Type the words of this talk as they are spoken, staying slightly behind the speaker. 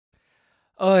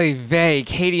Oy vey,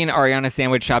 Katie and Ariana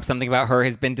sandwich shop. Something about her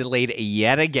has been delayed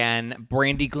yet again.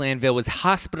 Brandi Glanville was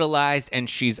hospitalized, and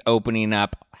she's opening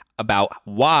up about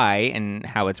why and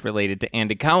how it's related to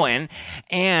Andy Cohen.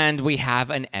 And we have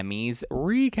an Emmys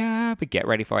recap. Get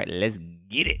ready for it. Let's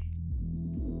get it.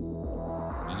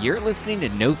 You're listening to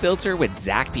No Filter with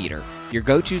Zach Peter, your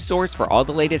go-to source for all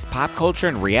the latest pop culture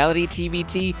and reality TV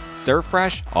tea, served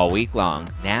fresh all week long.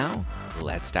 Now,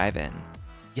 let's dive in.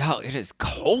 Yo, it is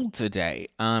cold today.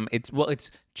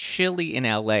 It's chilly in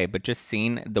LA, but just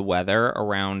seeing the weather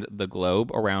around the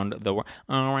globe, around the world,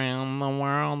 around the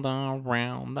world.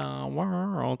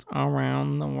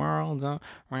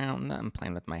 I'm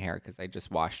playing with my hair because I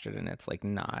just washed it and it's like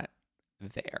not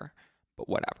there, but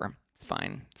whatever. It's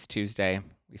fine. It's Tuesday.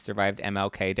 We survived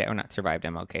MLK Day, or not survived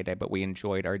MLK Day, but we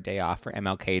enjoyed our day off for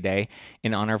MLK Day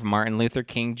in honor of Martin Luther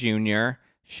King Jr.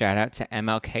 Shout out to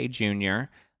MLK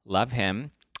Jr. Love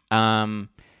him. And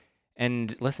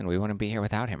listen, we wouldn't be here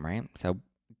without him, right? So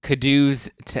kudos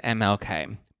to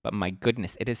MLK. But my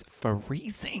goodness, it is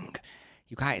freezing.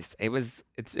 You guys, it was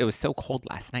so cold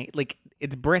last night. Like,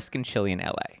 it's brisk and chilly in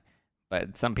LA.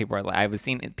 But some people are like, I was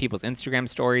seeing people's Instagram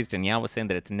stories. Danielle was saying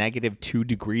that it's -2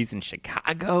 degrees in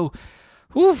Chicago.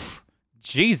 Whew.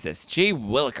 Jesus. Gee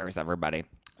willikers, everybody.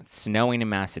 It's snowing in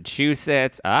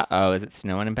Massachusetts. Uh-oh, is it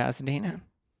snowing in Pasadena?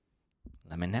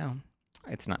 Let me know.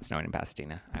 It's not snowing in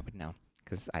Pasadena. I would know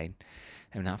because I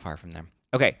am not far from there.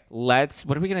 Okay, what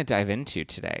are we going to dive into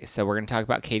today? So we're going to talk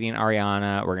about Katie and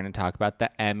Ariana. We're going to talk about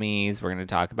the Emmys. We're going to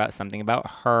talk about something about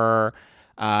her.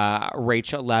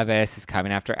 Rachel Leviss is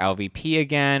coming after LVP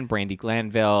again. Brandi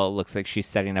Glanville looks like she's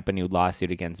setting up a new lawsuit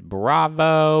against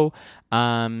Bravo.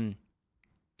 And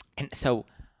so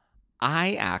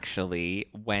I actually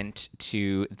went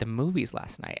to the movies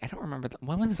last night. I don't remember.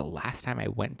 When was the last time I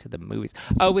went to the movies?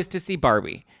 Oh, it was to see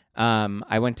Barbie.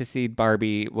 I went to see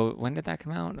Barbie. Well, when did that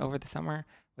come out? Over the summer?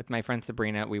 With my friend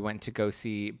Sabrina, we went to go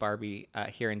see Barbie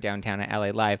here in downtown at LA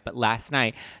Live. But last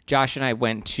night, Josh and I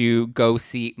went to go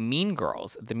see Mean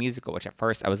Girls, the musical, which at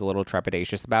first I was a little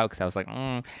trepidatious about because I was like,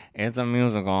 it's a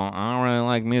musical. I don't really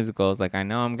like musicals. Like, I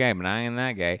know I'm gay, but I ain't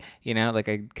that gay. You know, like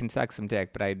I can suck some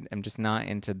dick, but I'm just not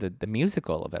into the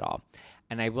musical of it all.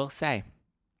 And I will say,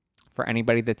 for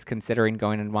anybody that's considering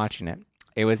going and watching it,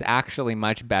 it was actually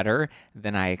much better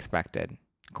than I expected.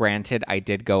 Granted, I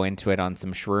did go into it on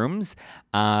some shrooms,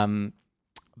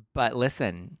 but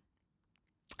listen,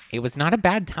 it was not a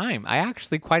bad time. I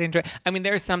actually quite enjoyed. I mean,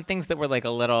 there are some things that were like a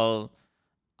little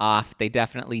off. They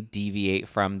definitely deviate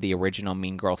from the original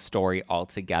Mean Girl story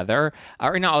altogether,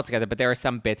 or not altogether, but there are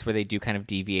some bits where they do kind of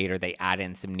deviate or they add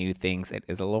in some new things. It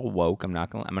is a little woke. I'm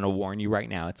gonna warn you right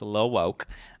now. It's a little woke.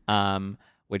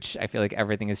 Which I feel like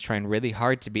everything is trying really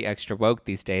hard to be extra woke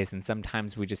these days. And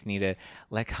sometimes we just need to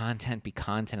let content be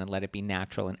content and let it be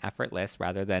natural and effortless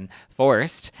rather than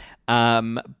forced.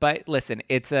 But listen,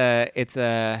 it's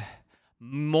a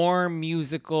more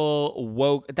musical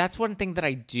woke. That's one thing that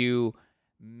I do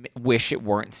wish it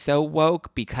weren't so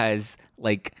woke because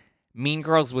like Mean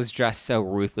Girls was just so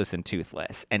ruthless and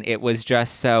toothless. And it was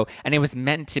just so, and it was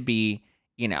meant to be,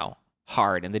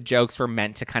 hard, and the jokes were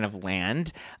meant to kind of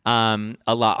land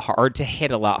a lot hard, to hit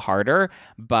a lot harder,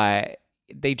 but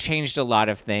they changed a lot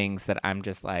of things that I'm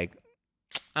just like,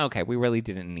 okay, we really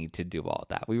didn't need to do all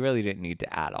that. We really didn't need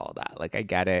to add all that. Like, I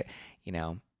get it,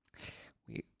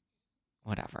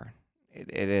 whatever.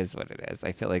 It is what it is.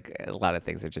 I feel like a lot of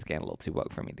things are just getting a little too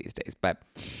woke for me these days, but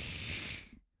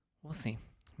we'll see.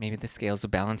 Maybe the scales will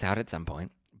balance out at some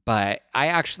point. But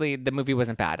the movie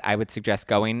wasn't bad. I would suggest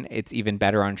going. It's even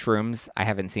better on shrooms. I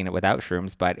haven't seen it without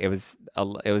shrooms, but it was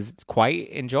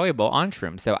quite enjoyable on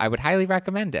shrooms. So I would highly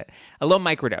recommend it. A low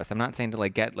microdose. I'm not saying to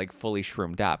like get like fully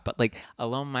shroomed up, but like a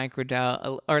low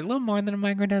microdose or a little more than a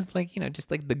microdose, like,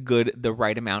 just like the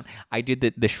right amount. I did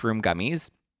the shroom gummies,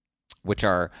 which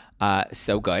are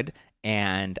so good.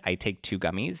 And I take 2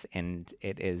 gummies, and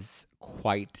it is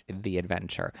quite the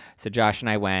adventure. So Josh and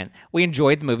I went. We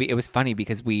enjoyed the movie. It was funny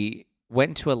because we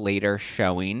went to a later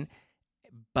showing,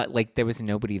 but like there was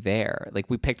nobody there.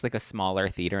 Like we picked like a smaller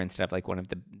theater instead of like one of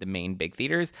the main big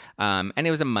theaters. And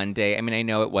it was a Monday. I mean, I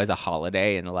know it was a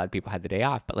holiday and a lot of people had the day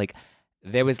off, but like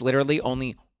there was literally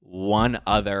only one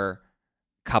other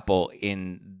couple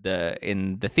in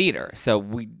the theater. So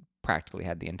we practically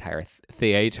had the entire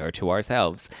theater to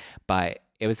ourselves, but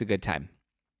it was a good time.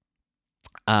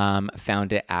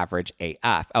 Found it average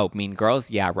AF. Oh, Mean Girls?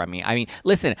 Yeah, Remy. I mean,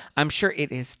 listen, I'm sure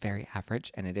it is very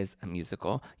average and it is a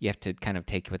musical. You have to kind of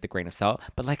take it with a grain of salt.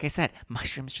 But like I said,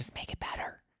 mushrooms just make it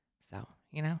better. So,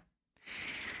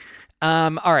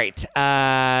 All right.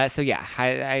 So yeah,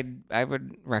 I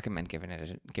would recommend giving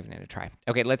it a try.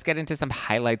 Okay, let's get into some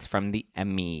highlights from the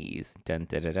Emmys. Dun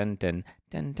dun dun dun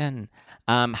dun dun.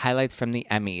 Dun. Highlights from the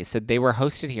Emmys. So they were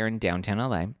hosted here in downtown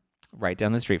LA, right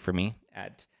down the street from me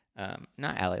at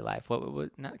not LA Live. What was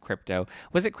not Crypto?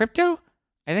 Was it Crypto?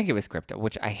 I think it was Crypto,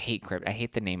 which I hate Crypto. I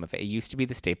hate the name of it. It used to be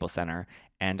the Staples Center,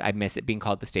 and I miss it being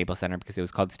called the Staples Center because it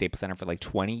was called the Staples Center for like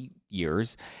 20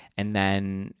 years, and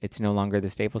then it's no longer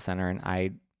the Staples Center, and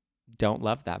I don't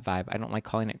love that vibe. I don't like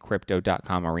calling it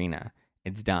Crypto.com Arena.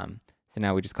 It's dumb. So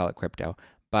now we just call it Crypto.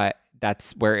 But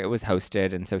that's where it was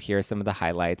hosted, and so here are some of the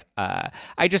highlights.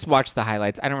 I just watch the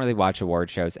highlights. I don't really watch award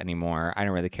shows anymore. I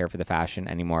don't really care for the fashion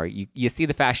anymore. You see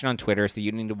the fashion on Twitter, so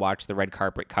you don't need to watch the red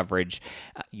carpet coverage.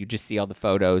 You just see all the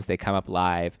photos. They come up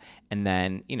live, and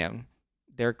then,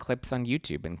 there are clips on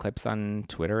YouTube and clips on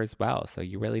Twitter as well, so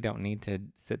you really don't need to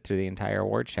sit through the entire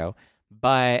award show.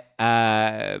 But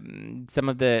some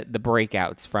of the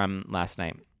breakouts from last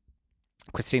night.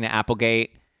 Christina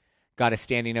Applegate got a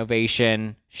standing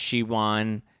ovation. She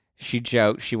won. She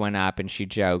joked. She went up and she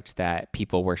joked that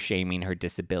people were shaming her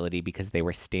disability because they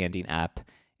were standing up.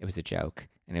 It was a joke,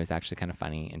 and it was actually kind of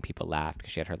funny, and people laughed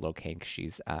because she had her little cane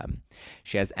because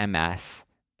she has MS.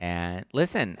 And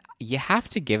listen, you have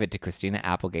to give it to Christina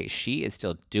Applegate. She is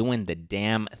still doing the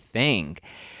damn thing.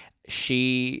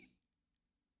 She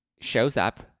shows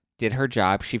up, did her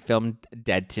job. She filmed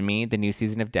Dead to Me, the new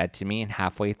season of Dead to Me, and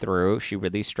halfway through, she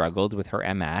really struggled with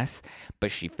her MS, but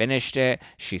she finished it.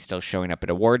 She's still showing up at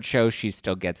award shows. She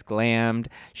still gets glammed.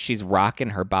 She's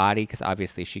rocking her body because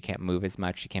obviously she can't move as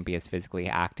much. She can't be as physically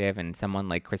active. And someone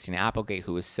like Christina Applegate,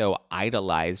 who is so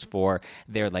idolized for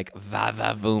their like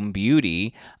va-va-voom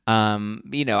beauty,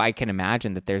 I can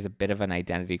imagine that there's a bit of an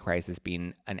identity crisis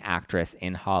being an actress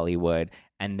in Hollywood,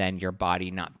 and then your body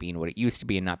not being what it used to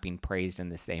be and not being praised in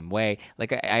the same way.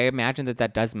 Like, I imagine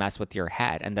that does mess with your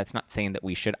head. And that's not saying that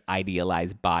we should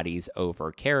idealize bodies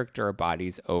over character,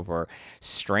 bodies over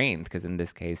strength, because in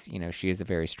this case, she is a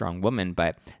very strong woman,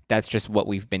 but that's just what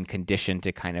we've been conditioned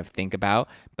to kind of think about.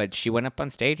 But she went up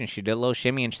on stage and she did a little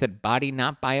shimmy and she said, body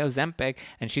not by Ozempic,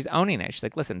 and she's owning it. She's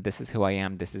like, listen, this is who I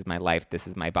am. This is my life. This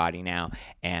is my body now.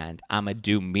 And I'ma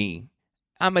do me.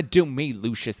 I'ma do me,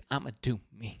 Lucius. I'ma do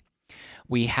me.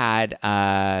 We had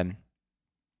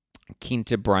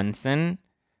Quinta Brunson,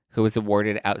 who was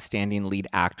awarded Outstanding Lead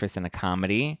Actress in a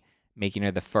Comedy, making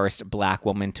her the first Black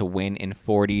woman to win in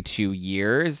 42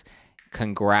 years.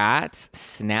 Congrats.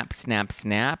 Snap, snap,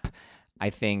 snap. I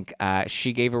think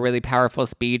she gave a really powerful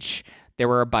speech. There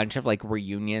were a bunch of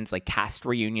reunions, cast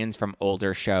reunions from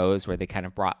older shows where they kind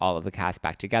of brought all of the cast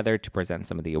back together to present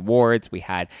some of the awards. We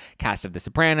had cast of The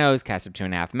Sopranos, cast of Two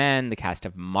and a Half Men, the cast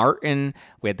of Martin.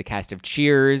 We had the cast of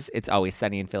Cheers, It's Always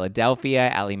Sunny in Philadelphia,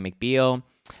 Ally McBeal,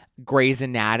 Grey's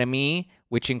Anatomy,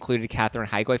 which included Katherine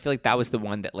Heigl. I feel like that was the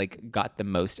one that got the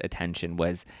most attention,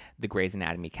 was the Grey's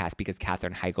Anatomy cast, because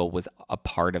Katherine Heigl was a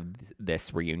part of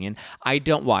this reunion. I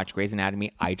don't watch Grey's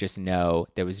Anatomy. I just know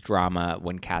there was drama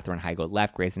when Katherine Heigl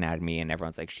left Grey's Anatomy, and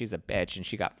everyone's like, she's a bitch and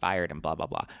she got fired and blah, blah,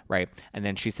 blah, right? And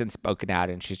then she's since spoken out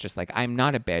and she's just like, I'm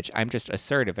not a bitch. I'm just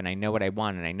assertive and I know what I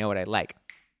want and I know what I like.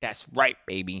 That's right,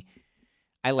 baby.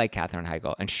 I like Katherine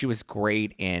Heigl, and she was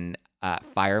great in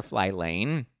Firefly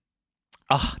Lane.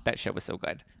 Oh, that show was so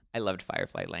good. I loved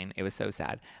Firefly Lane. It was so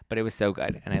sad, but it was so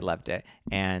good, and I loved it.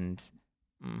 And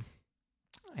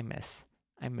I miss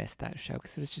that show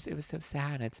because it was so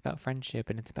sad. It's about friendship,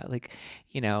 and it's about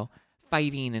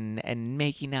fighting and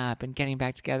making up and getting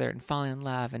back together and falling in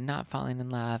love and not falling in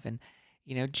love and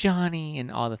Johnny and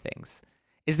all the things.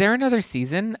 Is there another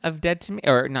season of Dead to Me,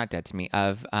 or not Dead to Me,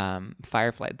 of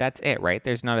Firefly? That's it, right?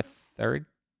 There's not a third.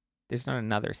 There's not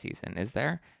another season, is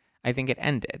there? I think it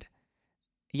ended.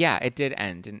 Yeah, it did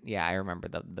end. And yeah, I remember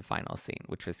the final scene,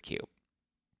 which was cute.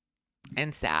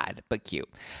 And sad, but cute.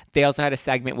 They also had a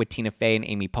segment with Tina Fey and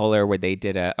Amy Poehler where they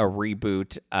did a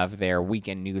reboot of their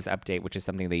weekend news update, which is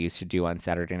something they used to do on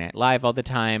Saturday Night Live all the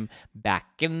time. Back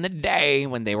in the day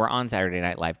when they were on Saturday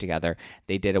Night Live together,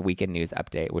 they did a weekend news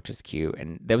update, which was cute.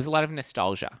 And there was a lot of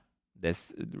nostalgia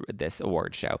this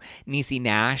award show. Niecy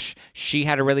Nash, she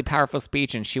had a really powerful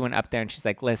speech, and she went up there and she's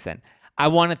like, listen, I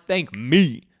want to thank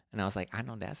me. And I was like, I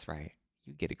know that's right.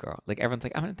 You get it, girl. Everyone's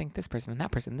like, I'm going to thank this person and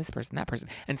that person, this person, that person.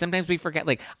 And sometimes we forget,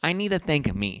 I need to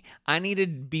thank me. I need to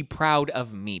be proud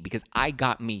of me because I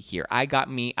got me here. I got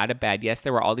me out of bed. Yes,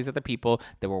 there were all these other people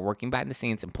that were working behind the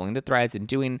scenes and pulling the threads and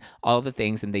doing all of the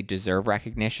things, and they deserve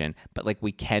recognition. But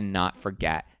we cannot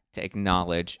forget to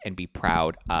acknowledge and be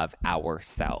proud of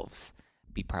ourselves.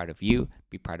 Be proud of you.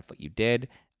 Be proud of what you did.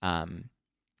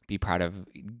 Be proud of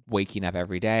waking up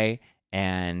every day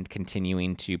and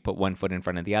continuing to put one foot in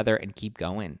front of the other and keep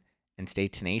going and stay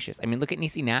tenacious. I mean, look at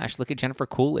Niecy Nash, look at Jennifer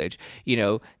Coolidge. You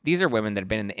know, these are women that have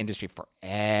been in the industry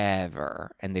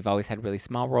forever, and they've always had really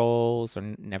small roles or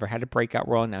never had a breakout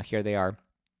role. Now here they are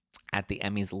at the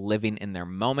Emmys, living in their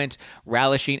moment,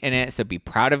 relishing in it. So be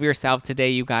proud of yourself today,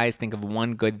 you guys. Think of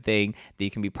one good thing that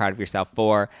you can be proud of yourself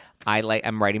for.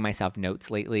 I'm writing myself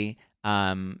notes lately.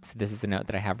 So this is a note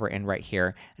that I have written right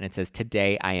here, and it says,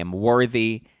 "Today I am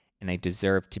worthy and I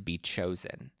deserve to be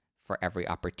chosen. For every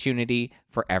opportunity,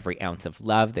 for every ounce of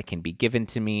love that can be given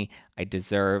to me, I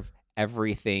deserve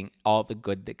everything, all the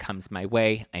good that comes my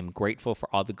way. I'm grateful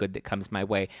for all the good that comes my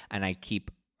way, and I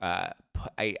keep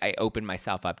I open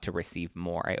myself up to receive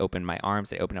more. I open my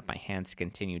arms, I open up my hands to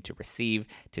continue to receive.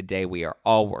 Today we are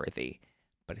all worthy,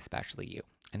 but especially you,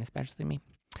 and especially me."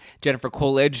 Jennifer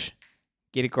Coolidge,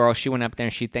 get it, girl. She went up there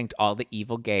and she thanked all the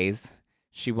evil gays.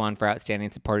 She won for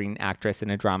Outstanding Supporting Actress in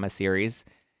a Drama Series.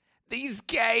 "These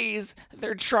gays,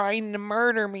 they're trying to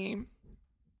murder me."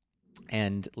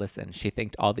 And listen, she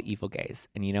thanked all the evil gays.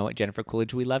 And you know what, Jennifer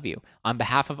Coolidge, we love you. On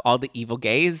behalf of all the evil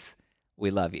gays,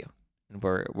 we love you. And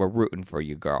we're rooting for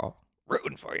you, girl.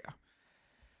 Rooting for you.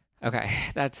 Okay,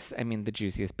 that's, the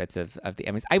juiciest bits of the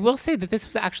Emmys. I will say that this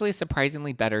was actually a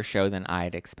surprisingly better show than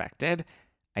I'd expected.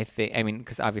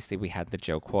 Because obviously we had the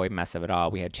Joe Coy mess of it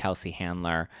all. We had Chelsea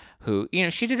Handler, who,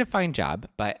 she did a fine job.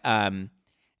 But,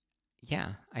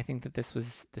 yeah, I think that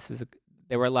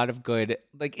there were a lot of good,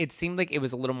 it seemed like it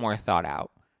was a little more thought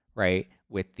out, right?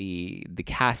 With the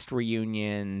cast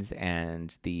reunions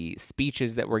and the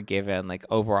speeches that were given,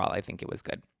 overall, I think it was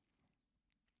good.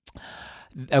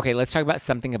 Okay, let's talk about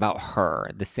something about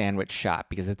Her, the sandwich shop,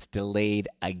 because it's delayed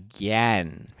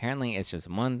again. Apparently, it's just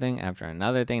one thing after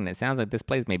another thing, and it sounds like this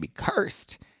place may be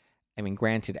cursed.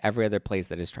 Granted, every other place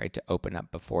that has tried to open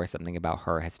up before something about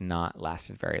Her has not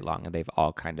lasted very long, and they've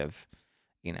all kind of,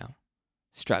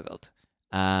 struggled.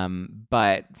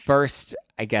 But first,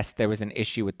 I guess there was an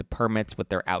issue with the permits with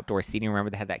their outdoor seating. Remember,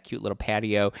 they had that cute little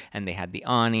patio and they had the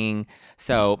awning.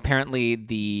 So apparently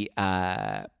the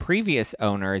previous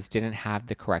owners didn't have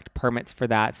the correct permits for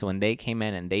that. So when they came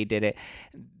in and they did it,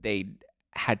 they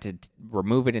had to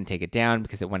remove it and take it down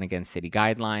because it went against city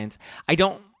guidelines.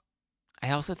 I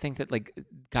also think that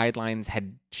guidelines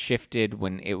had shifted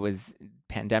when it was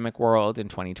pandemic world in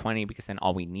 2020, because then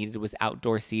all we needed was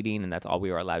outdoor seating, and that's all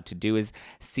we were allowed to do is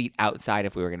seat outside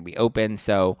if we were going to be open.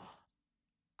 So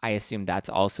I assume that's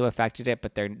also affected it,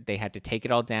 but they had to take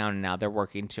it all down, and now they're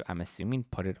working to, I'm assuming,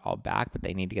 put it all back, but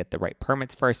they need to get the right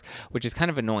permits first, which is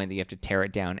kind of annoying that you have to tear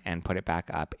it down and put it back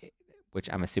up, which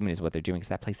I'm assuming is what they're doing, because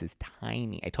that place is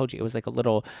tiny. I told you, it was like a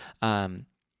little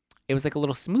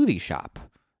smoothie shop.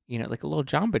 Like a little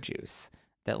Jamba Juice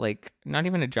that not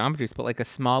even a Jamba Juice, but a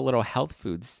small little health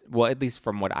foods. Well, at least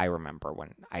from what I remember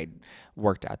when I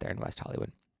worked out there in West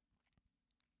Hollywood.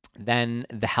 Then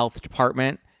the health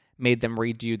department made them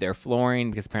redo their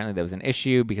flooring because apparently there was an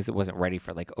issue because it wasn't ready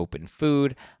for open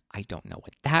food. I don't know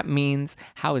what that means.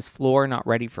 How is floor not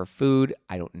ready for food?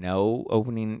 I don't know.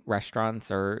 Opening restaurants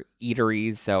or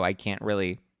eateries, so I can't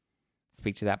really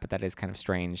speak to that, but that is kind of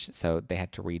strange. So they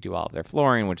had to redo all of their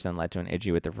flooring, which then led to an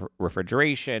issue with the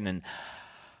refrigeration. And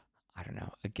I don't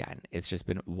know. Again, it's just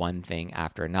been one thing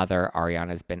after another.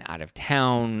 Ariana's been out of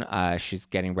town. She's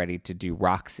getting ready to do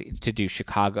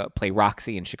play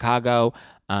Roxy in Chicago.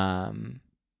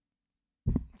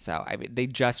 So they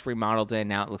just remodeled it.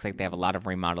 Now it looks like they have a lot of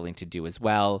remodeling to do as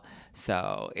well.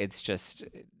 So it's just,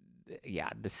 yeah,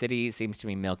 the city seems to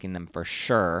be milking them for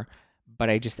sure. But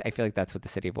I feel like that's what the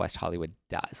city of West Hollywood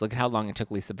does. Look at how long it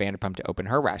took Lisa Vanderpump to open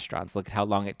her restaurants. Look at how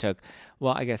long it took.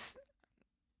 Well, I guess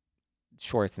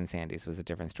Shorts and Sandy's was a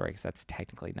different story because that's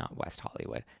technically not West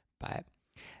Hollywood. But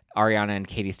Ariana and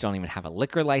Katie still don't even have a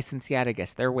liquor license yet. I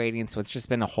guess they're waiting. So it's just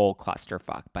been a whole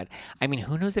clusterfuck. But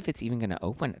who knows if it's even going to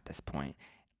open at this point?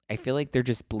 I feel like they're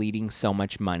just bleeding so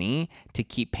much money to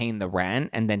keep paying the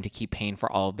rent and then to keep paying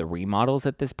for all of the remodels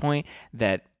at this point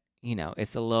that,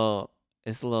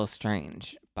 it's a little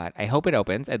strange, but I hope it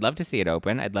opens. I'd love to see it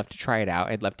open. I'd love to try it out.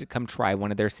 I'd love to come try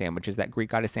one of their sandwiches. That Greek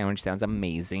goddess sandwich sounds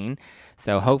amazing.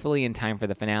 So hopefully in time for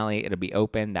the finale, it'll be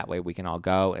open. That way we can all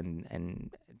go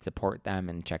and support them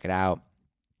and check it out.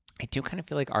 I do kind of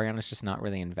feel like Ariana's just not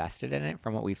really invested in it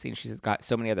from what we've seen. She's got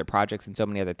so many other projects and so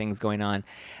many other things going on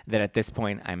that at this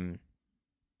point, I'm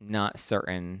not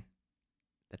certain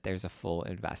that there's a full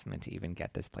investment to even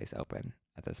get this place open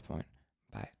at this point.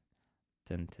 But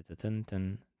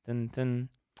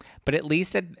But at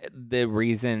least the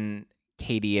reason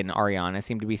Katie and Ariana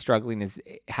seem to be struggling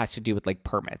has to do with like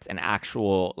permits and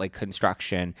actual like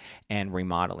construction and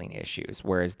remodeling issues.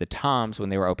 Whereas the Toms, when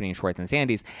they were opening Schwartz and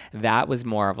Sandy's, that was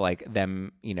more of like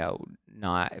them,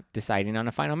 not deciding on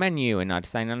a final menu and not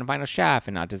deciding on a final chef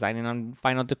and not deciding on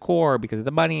final decor because of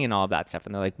the money and all of that stuff.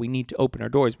 And they're like, we need to open our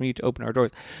doors. We need to open our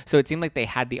doors. So it seemed like they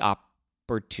had the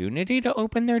opportunity to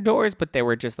open their doors, but they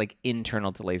were just like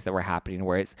internal delays that were happening.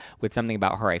 Whereas with something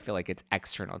about her, I feel like it's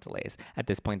external delays. At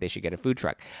this point, they should get a food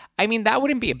truck. I mean, that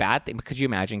wouldn't be a bad thing. But could you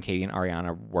imagine Katie and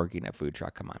Ariana working a food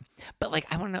truck? Come on. But like,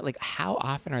 I want to know, like, how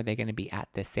often are they going to be at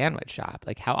this sandwich shop?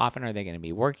 Like, how often are they going to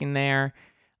be working there?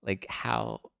 Like,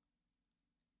 how?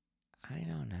 I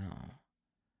don't know.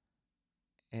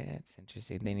 It's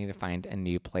interesting. They need to find a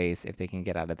new place if they can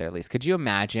get out of their lease. Could you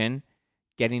imagine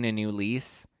getting a new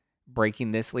lease,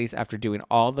 breaking this lease after doing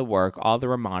all the work, all the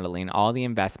remodeling, all the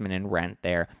investment and rent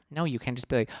there? No, you can't just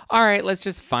be like, all right, let's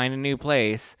just find a new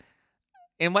place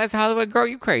in West Hollywood. Girl,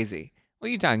 you crazy. What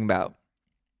are you talking about?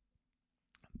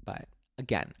 But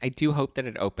again, I do hope that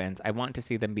it opens. I want to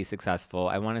see them be successful.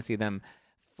 I want to see them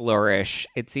flourish.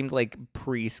 It seemed like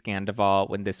pre-Scandival,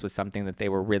 when this was something that they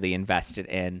were really invested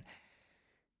in,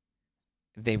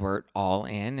 they were all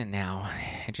in, and now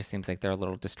it just seems like they're a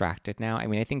little distracted now. I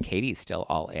mean, I think Katie's still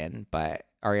all in, but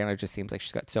Ariana just seems like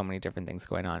she's got so many different things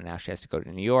going on, and now she has to go to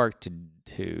New York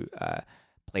to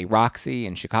play Roxy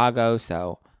in Chicago,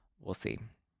 so we'll see.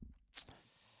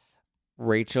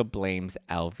 Rachel blames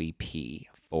LVP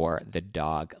for the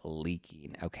dog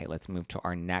leaking. Okay, let's move to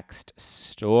our next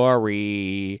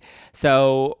story.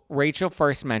 So Rachel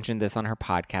first mentioned this on her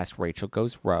podcast, Rachel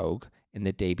Goes Rogue, in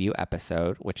the debut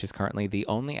episode, which is currently the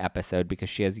only episode because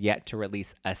she has yet to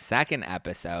release a second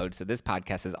episode. So this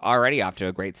podcast is already off to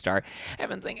a great start.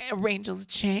 Everyone's like, Rachel's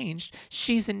changed.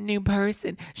 She's a new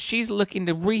person. She's looking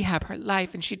to rehab her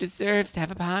life and she deserves to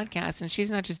have a podcast and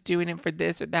she's not just doing it for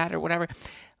this or that or whatever.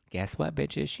 Guess what,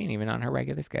 bitches? She ain't even on her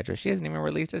regular schedule. She hasn't even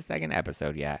released a second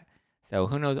episode yet. So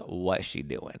who knows what she's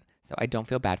doing. So I don't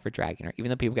feel bad for dragging her, even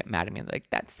though people get mad at me and they're like,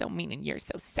 that's so mean and you're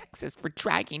so sexist for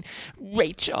dragging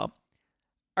Rachel.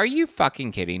 Are you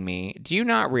fucking kidding me? Do you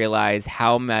not realize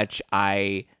how much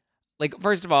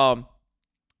first of all,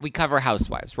 we cover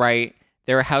housewives, right?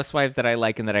 There are housewives that I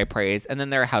like and that I praise, and then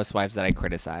there are housewives that I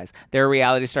criticize. There are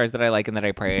reality stars that I like and that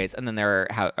I praise, and then there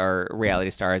are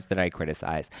reality stars that I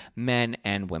criticize. Men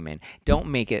and women. Don't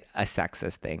make it a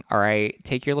sexist thing, all right?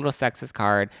 Take your little sexist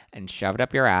card and shove it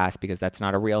up your ass because that's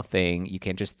not a real thing. You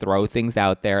can't just throw things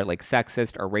out there like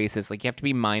sexist or racist. Like, you have to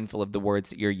be mindful of the words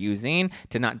that you're using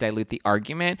to not dilute the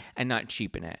argument and not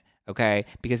cheapen it, okay?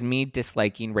 Because me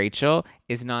disliking Rachel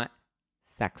is not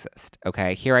sexist,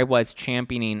 okay? Here I was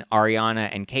championing Ariana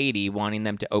and Katie, wanting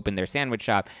them to open their sandwich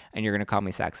shop, and you're going to call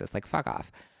me sexist. Like, fuck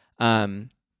off.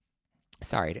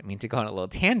 Sorry, I didn't mean to go on a little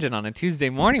tangent on a Tuesday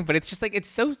morning, but it's just like, it's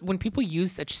so, when people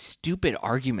use such stupid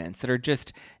arguments that are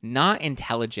just not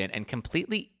intelligent and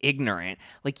completely ignorant,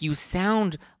 like, you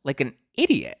sound like an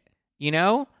idiot, you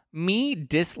know? Me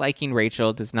disliking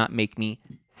Rachel does not make me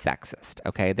sexist,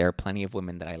 okay? There are plenty of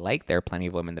women that I like. There are plenty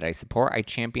of women that I support. I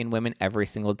champion women every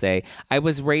single day. I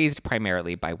was raised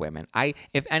primarily by women.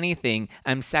 If anything,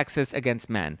 I'm sexist against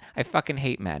men. I fucking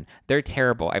hate men. They're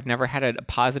terrible. I've never had a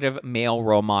positive male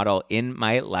role model in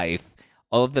my life.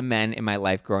 All of the men in my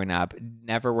life growing up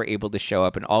never were able to show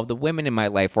up, and all of the women in my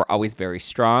life were always very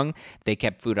strong. They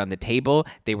kept food on the table.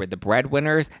 They were the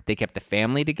breadwinners. They kept the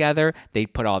family together. They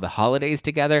put all the holidays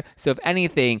together. So if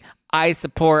anything, I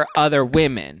support other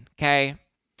women, okay?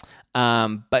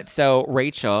 But so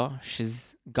Rachel,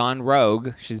 she's gone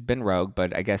rogue. She's been rogue,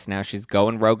 but I guess now she's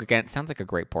going rogue again. Sounds like a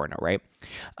great porno, right?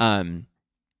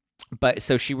 But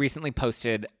so she recently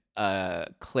posted a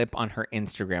clip on her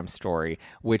Instagram story,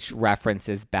 which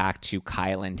references back to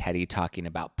Kyle and Teddy talking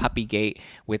about Puppygate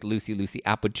with Lucy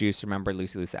Applejuice. Remember,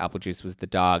 Lucy Applejuice was the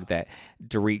dog that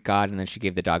Dorit got, and then she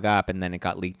gave the dog up, and then it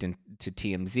got leaked into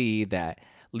TMZ that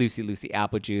Lucy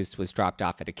Applejuice was dropped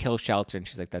off at a kill shelter, and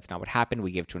she's like, that's not what happened.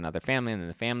 We gave it to another family, and then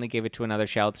the family gave it to another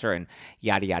shelter, and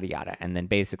yada, yada, yada. And then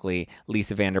basically,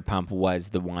 Lisa Vanderpump was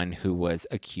the one who was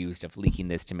accused of leaking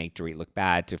this to make Dorit look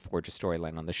bad, to forge a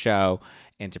storyline on the show,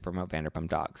 and to promote Vanderpump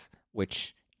Dogs,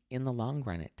 which in the long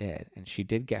run it did. And she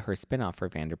did get her spinoff for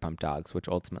Vanderpump Dogs, which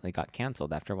ultimately got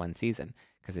canceled after one season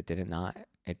because it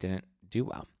didn't do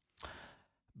well.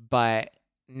 But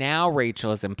now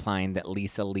Rachel is implying that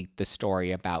Lisa leaked the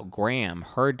story about Graham,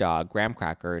 her dog, Graham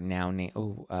Cracker, now named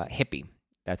Hippie.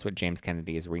 That's what James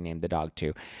Kennedy has renamed the dog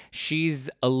to. She's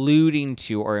alluding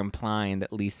to or implying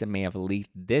that Lisa may have leaked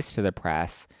this to the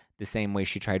press the same way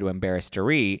she tried to embarrass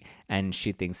Dorit, and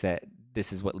she thinks that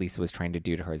this is what Lisa was trying to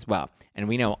do to her as well. And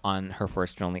we know on her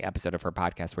first and only episode of her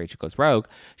podcast, Rachel Goes Rogue,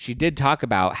 she did talk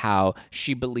about how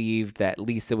she believed that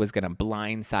Lisa was going to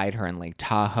blindside her in Lake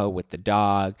Tahoe with the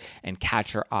dog and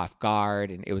catch her off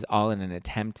guard. And it was all in an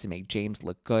attempt to make James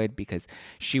look good because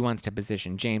she wants to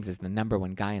position James as the number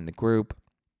one guy in the group.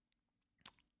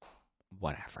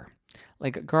 Whatever.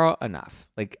 Like, girl, enough.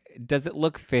 Like, does it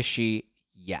look fishy?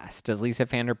 Yes. Does Lisa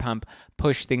Vanderpump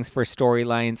push things for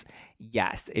storylines?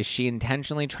 Yes. Is she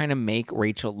intentionally trying to make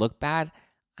Rachel look bad?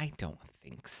 I don't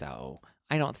think so.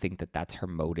 I don't think that that's her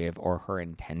motive or her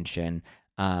intention.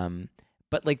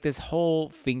 But like this whole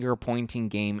finger pointing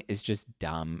game is just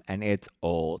dumb and it's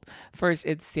old. First,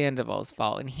 it's Sandoval's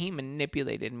fault and he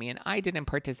manipulated me and I didn't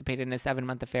participate in a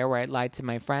 7-month affair where I lied to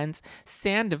my friends.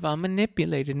 Sandoval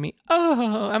manipulated me.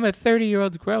 Oh, I'm a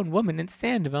 30-year-old grown woman and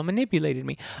Sandoval manipulated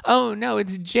me. Oh no,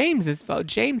 it's James's fault.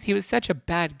 James, he was such a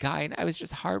bad guy and I was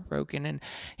just heartbroken and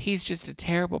he's just a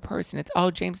terrible person. It's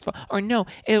all James' fault. Or no,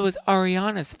 it was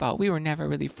Ariana's fault. We were never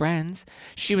really friends.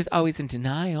 She was always in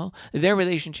denial. Their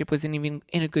relationship wasn't even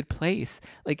in a good place.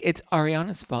 Like, it's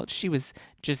Ariana's fault. She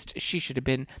should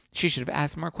have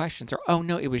asked more questions. Or, oh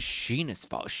no, it was Sheena's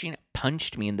fault. Sheena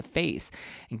punched me in the face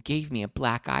and gave me a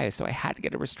black eye. So I had to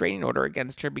get a restraining order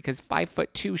against her because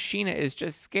 5'2" Sheena is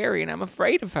just scary and I'm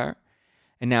afraid of her.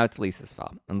 And now it's Lisa's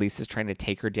fault. And Lisa's trying to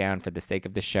take her down for the sake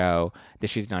of the show that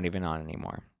she's not even on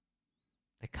anymore.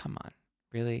 Like, come on.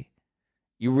 Really?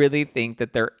 You really think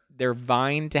that they're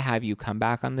vying to have you come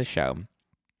back on the show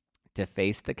to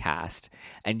face the cast,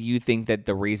 and you think that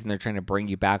the reason they're trying to bring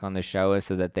you back on the show is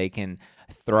so that they can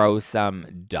throw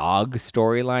some dog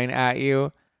storyline at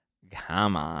you?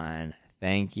 Come on.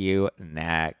 Thank you.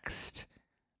 Next.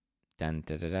 Dun,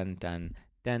 dun, dun, dun, dun,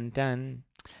 dun, dun.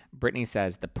 Brittany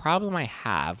says, the problem I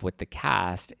have with the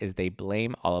cast is they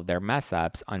blame all of their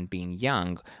mess-ups on being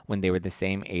young when they were the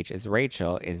same age as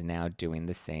Rachel is now doing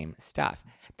the same stuff.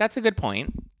 That's a good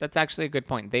point. That's actually a good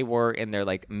point. They were in their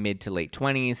like mid to late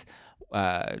 20s,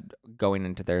 going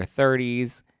into their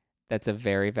 30s. That's a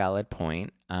very valid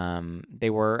point. They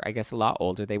were, I guess, a lot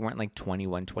older. They weren't like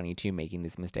 21, 22 making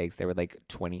these mistakes. They were like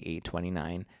 28,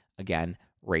 29. Again,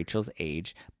 Rachel's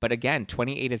age. But again,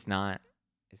 28 is not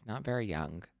very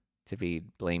young to be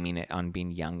blaming it on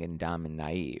being young and dumb and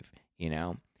naive, you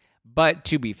know? But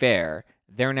to be fair,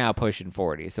 they're now pushing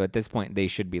 40. So at this point, they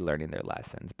should be learning their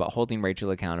lessons. But holding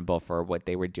Rachel accountable for what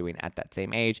they were doing at that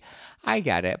same age, I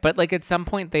get it. But like at some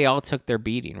point, they all took their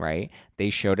beating, right?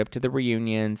 They showed up to the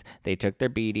reunions. They took their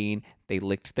beating. They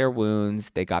licked their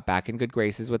wounds. They got back in good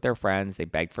graces with their friends. They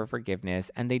begged for forgiveness.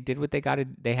 And they did what they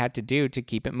had to do to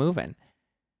keep it moving.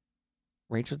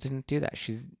 Rachel didn't do that.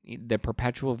 She's the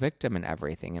perpetual victim and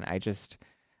everything. And I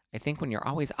think when you're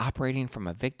always operating from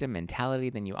a victim mentality,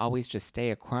 then you always just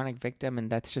stay a chronic victim. And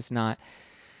that's just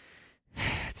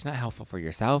it's not helpful for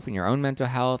yourself and your own mental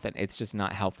health. And it's just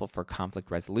not helpful for conflict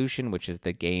resolution, which is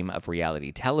the game of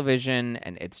reality television.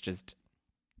 And it's just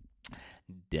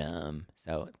dumb.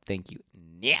 So thank you.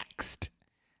 Next,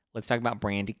 let's talk about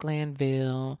Brandi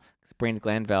Glanville. Brandi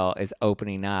Glanville is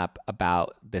opening up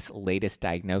about this latest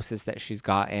diagnosis that she's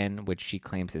gotten, which she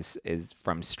claims is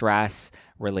from stress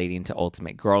relating to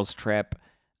Ultimate Girls Trip.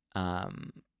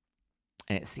 And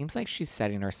it seems like she's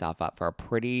setting herself up for a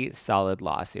pretty solid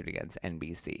lawsuit against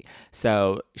NBC.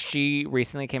 So she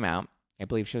recently came out. I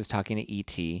believe she was talking to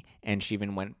ET, and she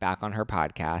even went back on her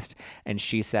podcast, and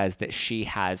she says that she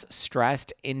has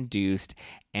stress-induced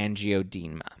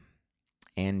angioedema.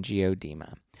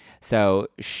 So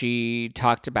she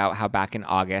talked about how back in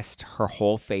August, her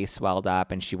whole face swelled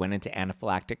up and she went into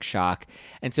anaphylactic shock.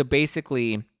 And so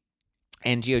basically,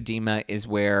 angioedema is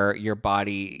where your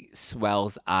body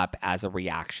swells up as a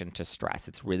reaction to stress.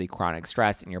 It's really chronic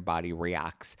stress and your body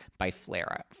reacts by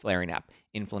flaring up,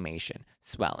 inflammation,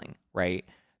 swelling, right?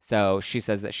 So she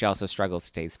says that she also struggles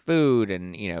to taste food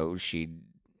and,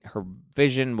 her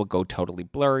vision will go totally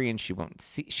blurry and she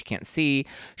can't see.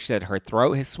 She said her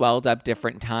throat has swelled up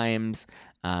different times.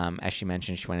 As she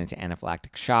mentioned, she went into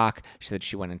anaphylactic shock. She said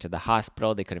she went into the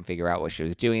hospital. They couldn't figure out what she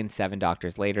was doing. 7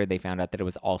 doctors later, they found out that it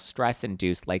was all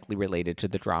stress-induced, likely related to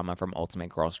the drama from Ultimate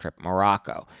Girls Trip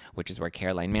Morocco, which is where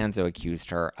Caroline Manzo accused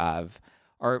her of.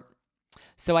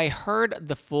 So I heard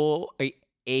the full,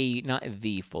 not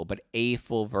the full, but a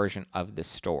full version of the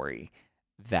story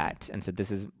and so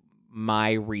this is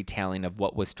my retelling of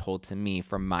what was told to me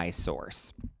from my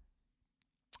source,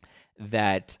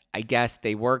 that I guess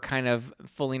they were kind of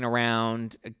fooling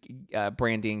around,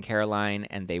 Brandi and Caroline,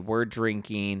 and they were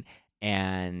drinking,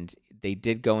 and they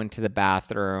did go into the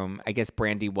bathroom. I guess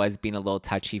Brandi was being a little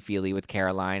touchy-feely with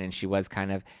Caroline, and she was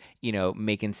kind of,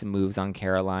 making some moves on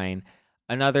Caroline.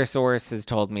 Another source has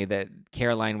told me that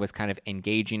Caroline was kind of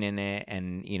engaging in it,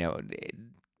 and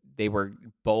they were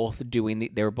both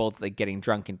they were both like getting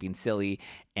drunk and being silly.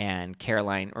 And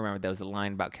Caroline, remember there was a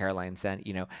line about Caroline said,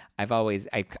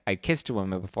 I kissed a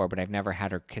woman before, but I've never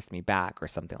had her kiss me back, or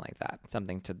something like that,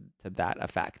 something to that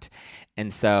effect.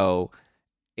 And so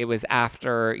it was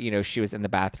after, she was in the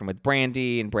bathroom with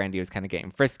Brandi, and Brandi was kind of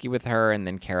getting frisky with her, and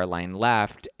then Caroline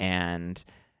left, and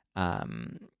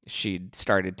she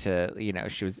started to,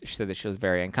 she said that she was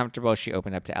very uncomfortable. She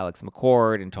opened up to Alex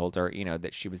McCord and told her,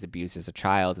 that she was abused as a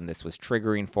child and this was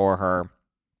triggering for her.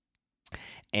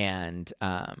 And,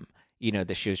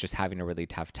 that she was just having a really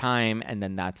tough time. And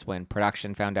then that's when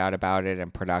production found out about it,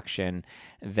 and production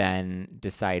then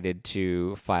decided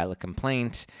to file a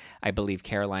complaint. I believe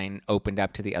Caroline opened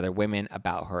up to the other women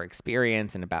about her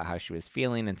experience and about how she was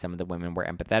feeling, and some of the women were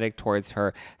empathetic towards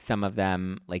her. Some of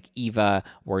them, like Eva,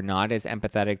 were not as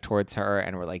empathetic towards her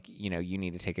and were like, you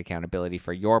need to take accountability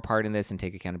for your part in this and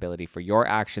take accountability for your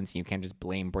actions. You can't just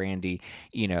blame Brandi,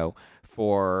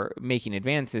 for making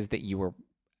advances that you were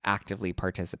actively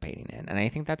participating in. And I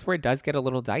think that's where it does get a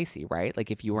little dicey, right? Like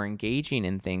if you are engaging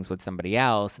in things with somebody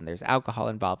else and there's alcohol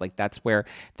involved, like that's where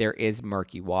there is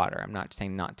murky water. I'm not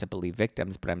saying not to believe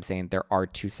victims, but I'm saying there are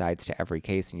two sides to every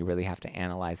case, and you really have to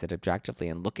analyze it objectively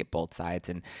and look at both sides.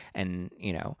 And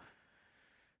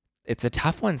it's a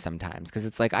tough one sometimes, because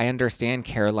it's like, I understand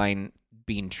Caroline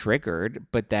being triggered,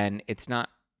 but then it's not,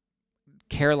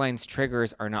 Caroline's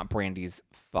triggers are not Brandi's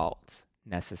fault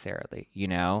necessarily,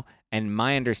 And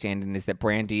my understanding is that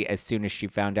Brandi, as soon as she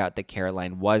found out that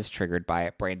Caroline was triggered by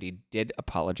it, Brandi did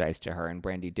apologize to her, and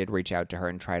Brandi did reach out to her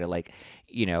and try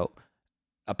to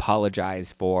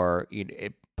apologize for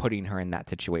putting her in that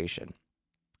situation.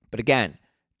 But again,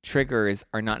 triggers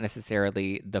are not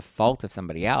necessarily the fault of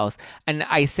somebody else. And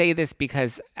I say this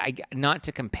because not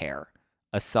to compare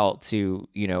assault to,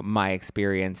 my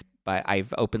experience, but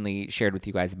I've openly shared with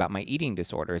you guys about my eating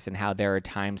disorders and how there are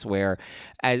times where,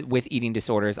 with eating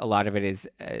disorders, a lot of it is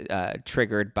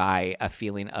triggered by a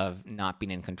feeling of not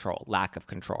being in control, lack of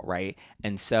control, right?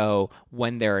 And so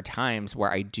when there are times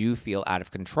where I do feel out of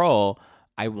control,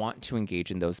 I want to engage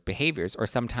in those behaviors. Or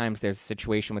sometimes there's a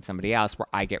situation with somebody else where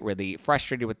I get really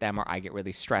frustrated with them, or I get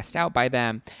really stressed out by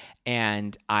them,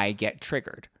 and I get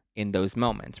triggered in those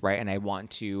moments, right? And I want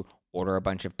to order a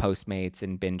bunch of Postmates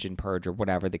and binge and purge, or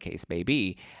whatever the case may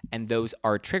be. And those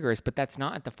are triggers, but that's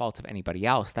not at the fault of anybody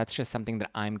else. That's just something that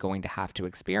I'm going to have to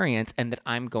experience and that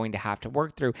I'm going to have to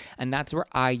work through. And that's where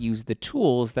I use the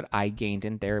tools that I gained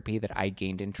in therapy, that I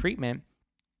gained in treatment,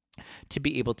 to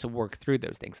be able to work through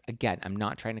those things. Again, I'm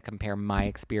not trying to compare my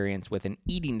experience with an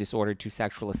eating disorder to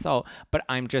sexual assault, but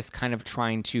I'm just kind of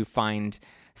trying to find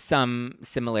some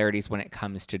similarities when it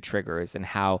comes to triggers, and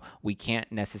how we can't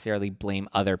necessarily blame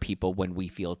other people when we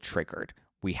feel triggered.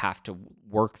 We have to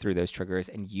work through those triggers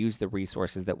and use the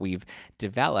resources that we've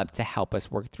developed to help us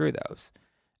work through those.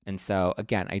 And so,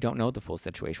 again, I don't know the full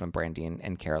situation with Brandi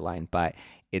and Caroline, but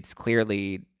it's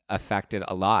clearly affected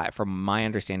a lot. From my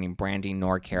understanding, Brandi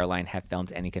nor Caroline have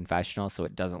filmed any confessionals, so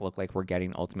it doesn't look like we're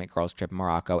getting Ultimate Girls Trip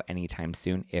Morocco anytime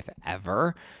soon, if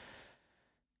ever.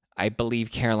 I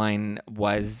believe Caroline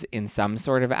was in some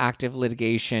sort of active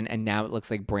litigation, and now it looks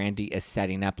like Brandi is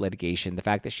setting up litigation. The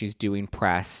fact that she's doing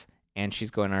press and she's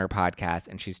going on her podcast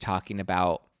and she's talking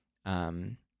about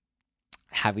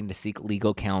having to seek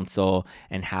legal counsel,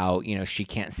 and how, she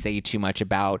can't say too much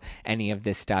about any of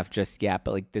this stuff just yet,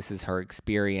 but like, this is her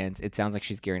experience. It sounds like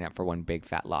she's gearing up for one big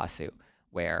fat lawsuit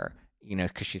where,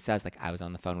 because she says, like, I was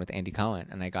on the phone with Andy Cohen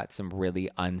and I got some really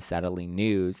unsettling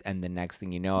news. And the next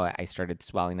thing you know, I started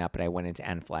swelling up and I went into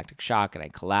anaphylactic shock and I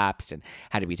collapsed and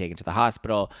had to be taken to the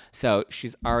hospital. So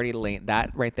she's already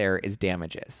that right there is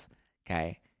damages.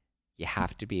 Okay. You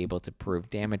have to be able to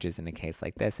prove damages in a case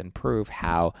like this, and prove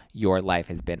how your life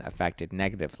has been affected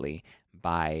negatively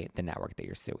by the network that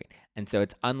you're suing. And so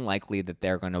it's unlikely that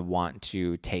they're going to want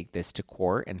to take this to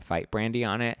court and fight Brandi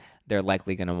on it. They're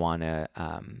likely going to want to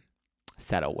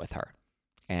settle with her.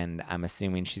 And I'm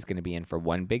assuming she's going to be in for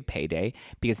one big payday,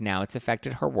 because now it's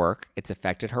affected her work. It's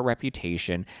affected her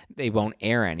reputation. They won't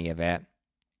air any of it.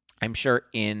 I'm sure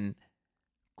in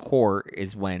court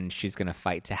is when she's going to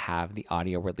fight to have the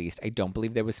audio released. I don't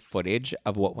believe there was footage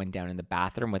of what went down in the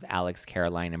bathroom with Alex,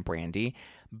 Caroline, and Brandi.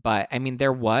 But I mean,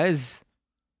 there was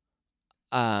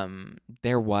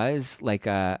like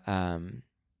an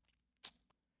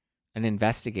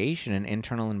investigation, an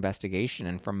internal investigation.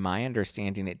 And from my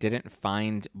understanding, it didn't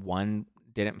find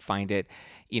it,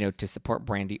 to support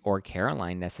Brandi or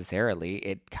Caroline necessarily.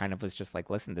 It kind of was just like,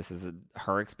 listen, this is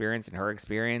her experience and her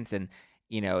experience. And,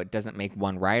 it doesn't make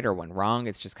one right or one wrong.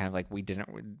 It's just kind of like, we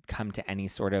didn't come to any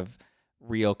sort of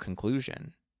real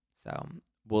conclusion. So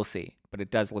we'll see. But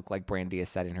it does look like Brandi is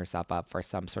setting herself up for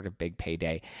some sort of big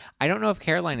payday. I don't know if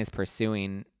Caroline is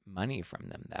pursuing money from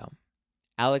them, though.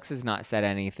 Alex has not said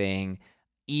anything.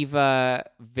 Eva,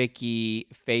 Vicky,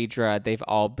 Phaedra, they've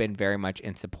all been very much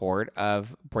in support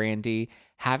of Brandi.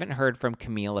 Haven't heard from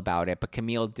Camille about it, but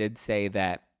Camille did say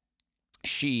that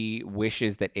she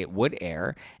wishes that it would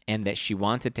air and that she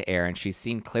wants it to air. And she's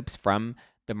seen clips from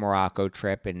the Morocco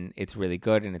trip and it's really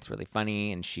good and it's really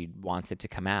funny and she wants it to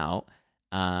come out.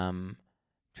 Trying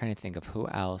to think of who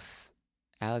else.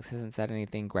 Alex hasn't said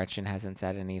anything. Gretchen hasn't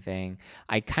said anything.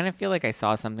 I kind of feel like I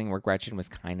saw something where Gretchen was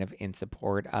kind of in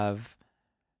support of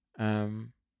Brandi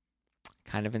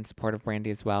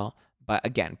as well. But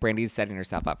again, Brandi's setting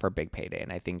herself up for a big payday.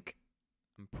 And I'm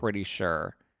pretty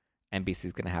sure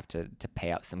NBC's going to have to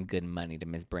pay out some good money to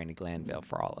Miss Brandi Glanville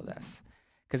for all of this.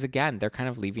 Because again, they're kind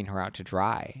of leaving her out to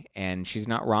dry. And she's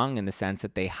not wrong in the sense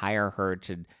that they hire her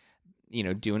to,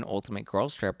 do an ultimate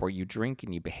girls trip where you drink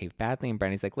and you behave badly. And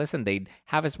Brandi's like, listen, they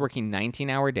have us working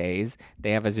 19-hour days.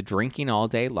 They have us drinking all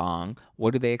day long.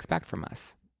 What do they expect from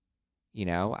us?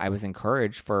 I was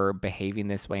encouraged for behaving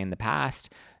this way in the past.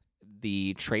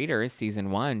 The Traitors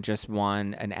season 1 just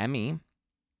won an Emmy.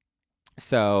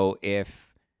 So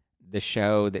if the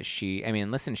show that she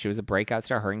was a breakout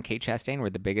star. Her and Kate Chastain were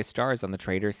the biggest stars on the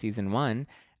Traitors season 1.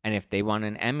 And if they won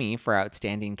an Emmy for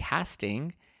outstanding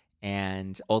casting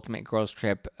and Ultimate Girls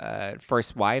Trip,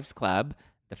 First Wives Club,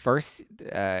 the first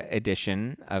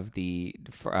edition of the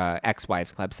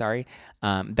Ex-Wives Club,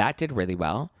 that did really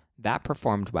well. That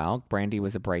performed well. Brandi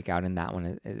was a breakout in that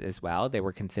one as well. They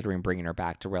were considering bringing her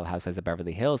back to Real Housewives of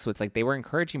Beverly Hills. So it's like they were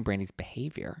encouraging Brandi's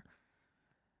behavior.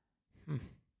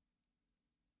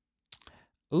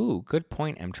 Ooh, good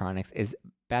point, Mtronics. Is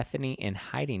Bethany in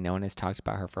hiding? No one has talked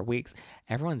about her for weeks.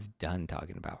 Everyone's done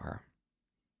talking about her.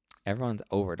 Everyone's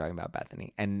over talking about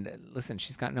Bethany. And listen,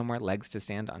 she's got no more legs to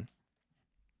stand on.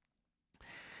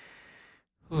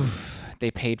 Oof.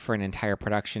 They paid for an entire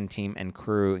production team and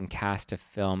crew and cast to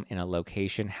film in a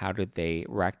location. How did they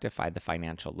rectify the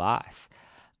financial loss?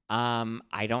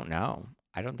 I don't know.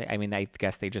 I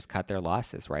guess they just cut their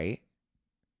losses, right?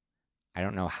 I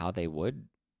don't know how they would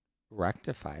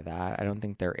rectify that. I don't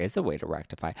think there is a way to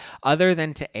rectify other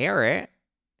than to air it.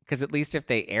 Because at least if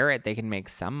they air it, they can make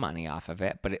some money off of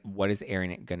it. But what is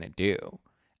airing it going to do?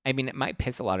 I mean, it might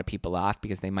piss a lot of people off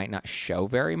because they might not show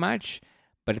very much.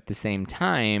 But at the same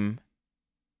time,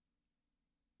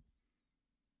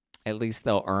 at least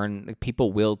they'll earn,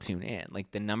 people will tune in.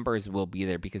 Like the numbers will be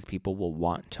there because people will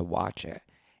want to watch it.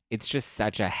 It's just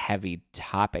such a heavy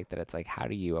topic that it's like, how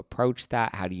do you approach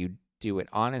that? How do you do it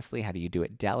honestly? How do you do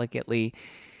it delicately?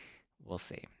 We'll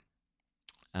see.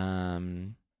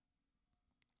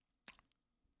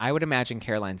 I would imagine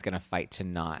Caroline's going to fight to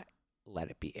not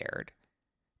let it be aired.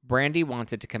 Brandi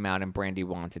wants it to come out and Brandi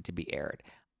wants it to be aired.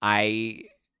 I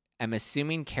am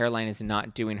assuming Caroline is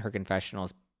not doing her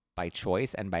confessionals by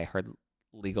choice and by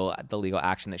the legal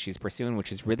action that she's pursuing,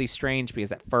 which is really strange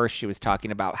because at first she was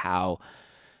talking about how,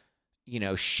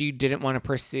 she didn't want to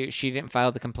pursue, she didn't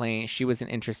file the complaint. She wasn't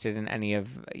interested in any of,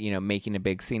 making a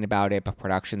big scene about it, but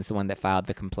production's the one that filed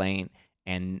the complaint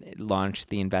and launched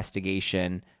the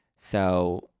investigation.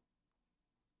 So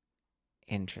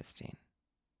interesting.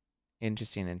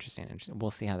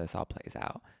 We'll see how this all plays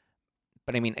out.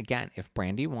 But I mean, again, if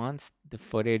Brandi wants the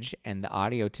footage and the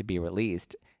audio to be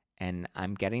released, and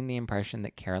I'm getting the impression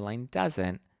that Caroline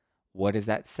doesn't, what does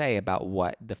that say about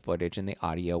what the footage and the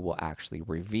audio will actually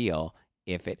reveal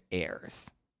if it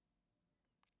airs?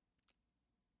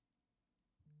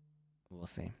 We'll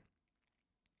see.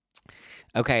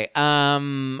 Okay,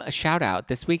 a shout out.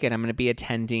 This weekend, I'm going to be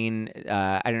attending,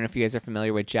 I don't know if you guys are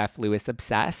familiar with Jeff Lewis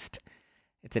Obsessed.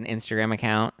 It's an Instagram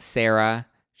account. Sarah,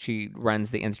 she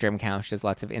runs the Instagram account. She does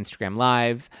lots of Instagram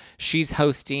lives. She's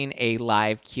hosting a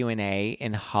live Q&A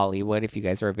in Hollywood, if you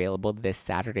guys are available, this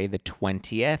Saturday, the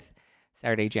 20th.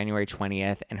 Saturday, January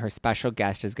 20th. And her special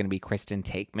guest is going to be Kristen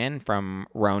Takeman from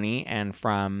Roni and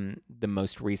from the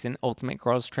most recent Ultimate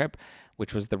Girls Trip,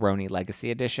 which was the Roni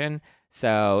Legacy Edition.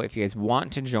 So if you guys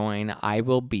want to join, I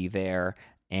will be there.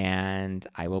 And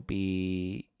I will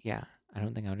be, I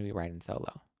don't think I'm going to be riding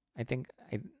solo. I think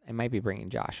I might be bringing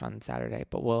Josh on Saturday,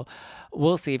 but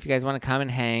we'll see. If you guys want to come and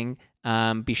hang,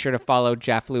 be sure to follow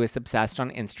Jeff Lewis Obsessed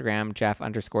on Instagram,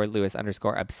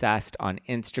 Jeff_Lewis_Obsessed on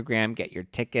Instagram. Get your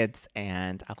tickets,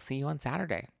 and I'll see you on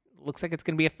Saturday. Looks like it's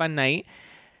going to be a fun night.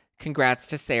 Congrats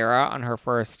to Sarah on her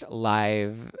first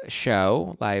live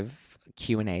show, live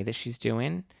Q&A that she's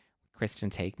doing. Kristen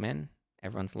Takeman.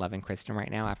 Everyone's loving Kristen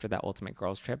right now after that Ultimate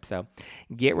Girls trip. So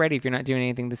get ready. If you're not doing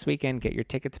anything this weekend, get your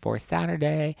tickets for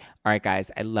Saturday. All right,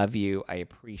 guys, I love you. I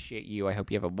appreciate you. I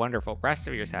hope you have a wonderful rest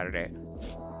of your Saturday.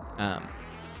 I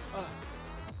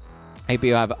hope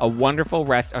you have a wonderful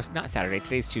rest. Oh, not Saturday.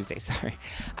 Today's Tuesday. Sorry.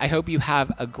 I hope you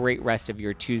have a great rest of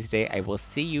your Tuesday. I will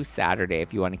see you Saturday.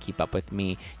 If you want to keep up with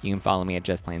me, you can follow me at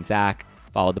Just Plain Zach.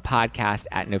 Follow the podcast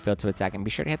at No Filter with Zach, and be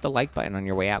sure to hit the like button on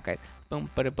your way out, guys. Boom,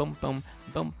 bada, boom, boom,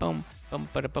 boom, boom, boom,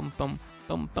 bada, boom, boom,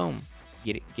 boom, boom.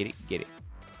 Get it, get it, get it.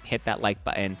 Hit that like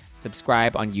button.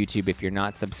 Subscribe on YouTube if you're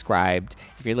not subscribed.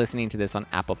 If you're listening to this on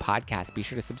Apple Podcasts, be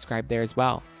sure to subscribe there as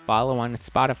well. Follow on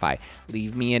Spotify.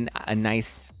 Leave me a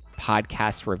nice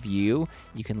podcast review.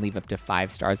 You can leave up to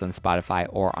 5 stars on Spotify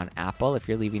or on Apple. If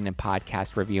you're leaving a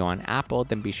podcast review on Apple,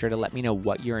 then be sure to let me know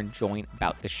what you're enjoying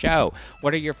about the show.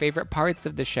 What are your favorite parts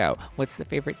of the show? What's the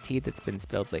favorite tea that's been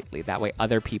spilled lately? That way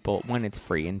other people, one, it's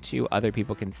free, and two, other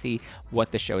people can see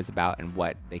what the show is about and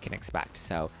what they can expect.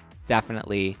 So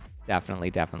definitely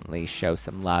show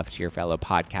some love to your fellow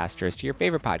podcasters, to your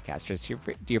favorite podcasters,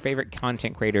 to your favorite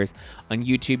content creators. On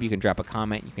YouTube, you can drop a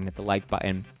comment. You can hit the like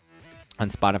button. On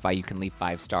Spotify, you can leave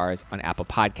 5 stars. On Apple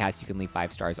Podcasts, you can leave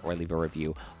 5 stars or leave a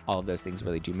review. All of those things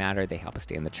really do matter. They help us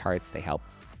stay in the charts. They help,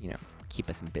 keep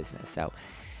us in business. So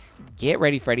get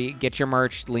ready, Freddie. Get your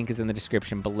merch. Link is in the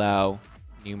description below.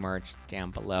 New merch down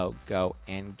below. Go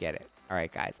and get it. All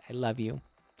right, guys. I love you.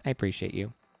 I appreciate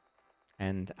you.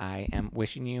 And I am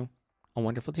wishing you a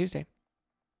wonderful Tuesday.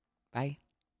 Bye.